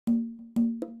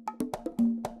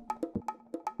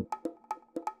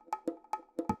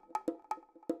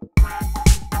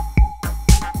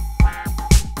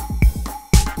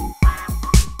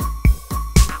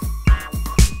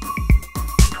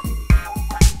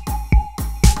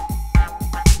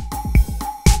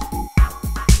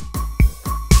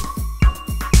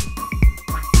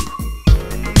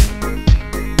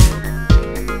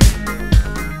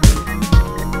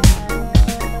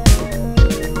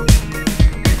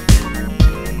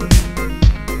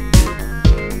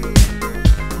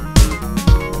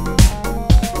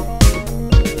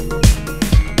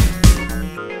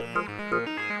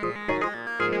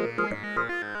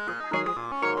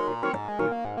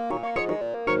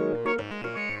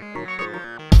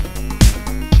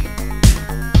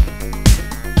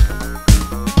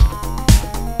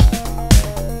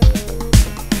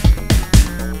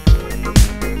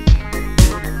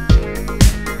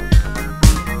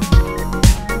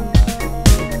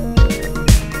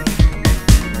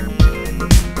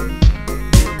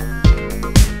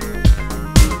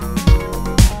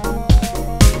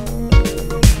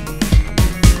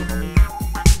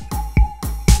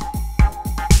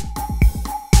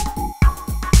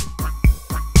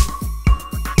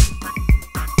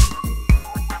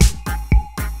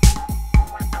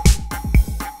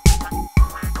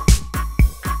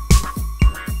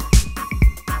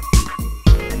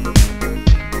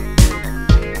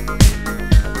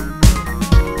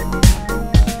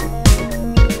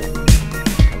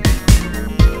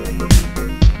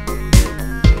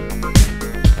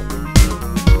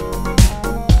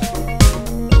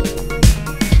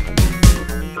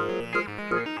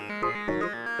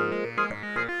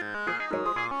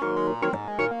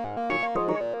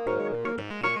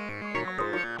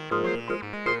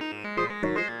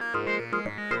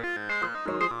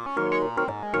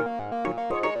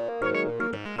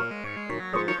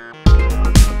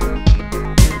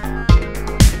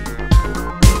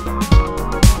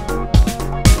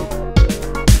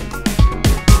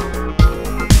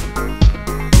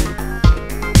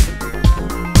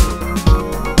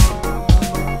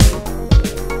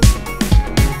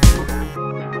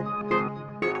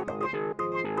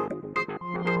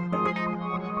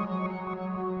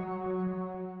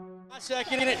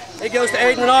Second, it goes to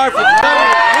Aiden and R for nice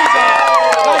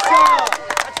job.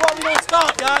 That's why we don't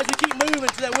stop, guys. We keep moving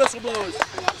until that whistle blows.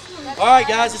 All right,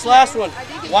 guys, this last one.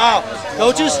 Wow,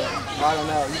 coaches. I don't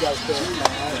know. You guys pick.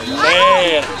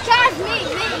 Man, Guys, me.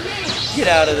 get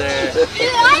out of there. Dude,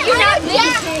 you're not me.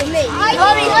 I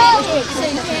already know.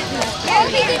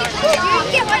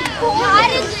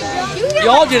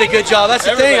 Y'all did a good job. That's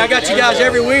the thing. I got you guys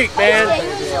every week, man.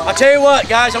 I'll tell you what,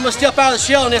 guys. I'm gonna step out of the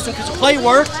shell on this one because the play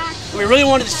worked. We really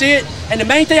wanted to see it, and the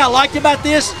main thing I liked about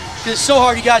this, because it's so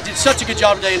hard, you guys did such a good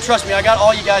job today, and trust me, I got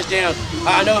all you guys down.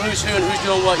 I know who's who and who's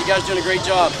doing what. You guys are doing a great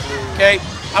job, okay?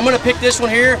 I'm going to pick this one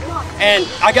here, and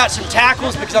I got some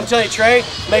tackles because I'm telling you, Trey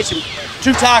made some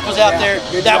 2 tackles out there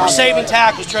that were saving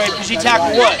tackles, Trey, because he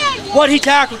tackled what? What he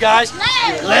tackled, guys?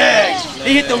 Legs.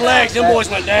 He hit them legs. Them boys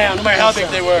went down, no matter how big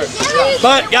they were.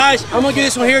 But, guys, I'm going to give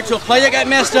this one here to a play that got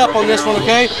messed up on this one,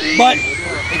 okay? But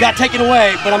it got taken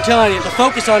away, but I'm telling you, the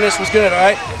focus on this was good, all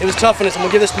right? It was tough on this. I'm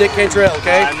going to give this to Nick Cantrell,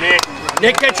 okay?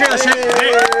 Nick Cantrell. Okay,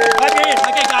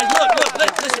 guys, look,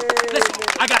 listen.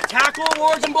 I got tackle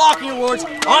awards and blocking awards.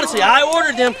 Honestly, I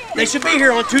ordered them. They should be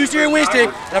here on Tuesday or Wednesday.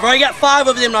 And I've already got 5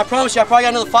 of them, and I promise you, I probably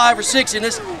got another 5 or 6 in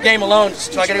this game alone.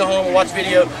 So I got to go home and watch the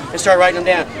video and start writing them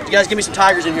down. You guys give me some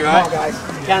tigers in here, all right? Come on,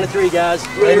 guys. Count to 3, guys.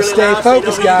 Really Stay nice.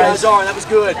 focused, You know who you guys. That was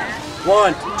good.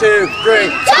 1, 2, 3.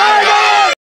 Tigers!